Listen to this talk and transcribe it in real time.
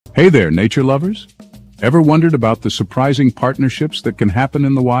Hey there, nature lovers! Ever wondered about the surprising partnerships that can happen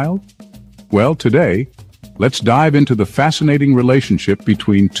in the wild? Well, today, let's dive into the fascinating relationship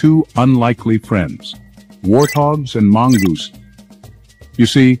between two unlikely friends, warthogs and mongoose. You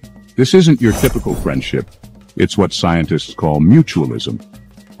see, this isn't your typical friendship. It's what scientists call mutualism,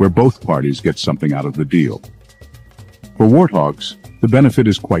 where both parties get something out of the deal. For warthogs, the benefit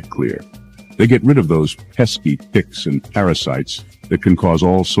is quite clear. They get rid of those pesky ticks and parasites that can cause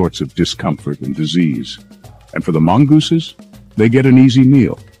all sorts of discomfort and disease. And for the mongooses, they get an easy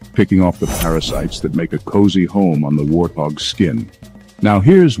meal, picking off the parasites that make a cozy home on the warthog's skin. Now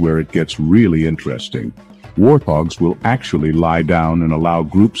here's where it gets really interesting. Warthogs will actually lie down and allow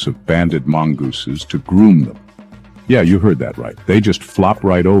groups of banded mongooses to groom them. Yeah, you heard that right. They just flop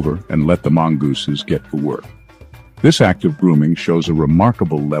right over and let the mongooses get to work. This act of grooming shows a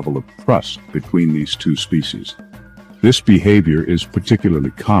remarkable level of trust between these two species. This behavior is particularly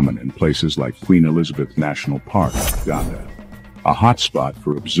common in places like Queen Elizabeth National Park, Uganda, a hotspot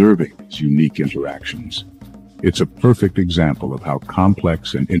for observing these unique interactions. It's a perfect example of how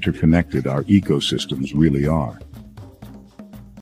complex and interconnected our ecosystems really are.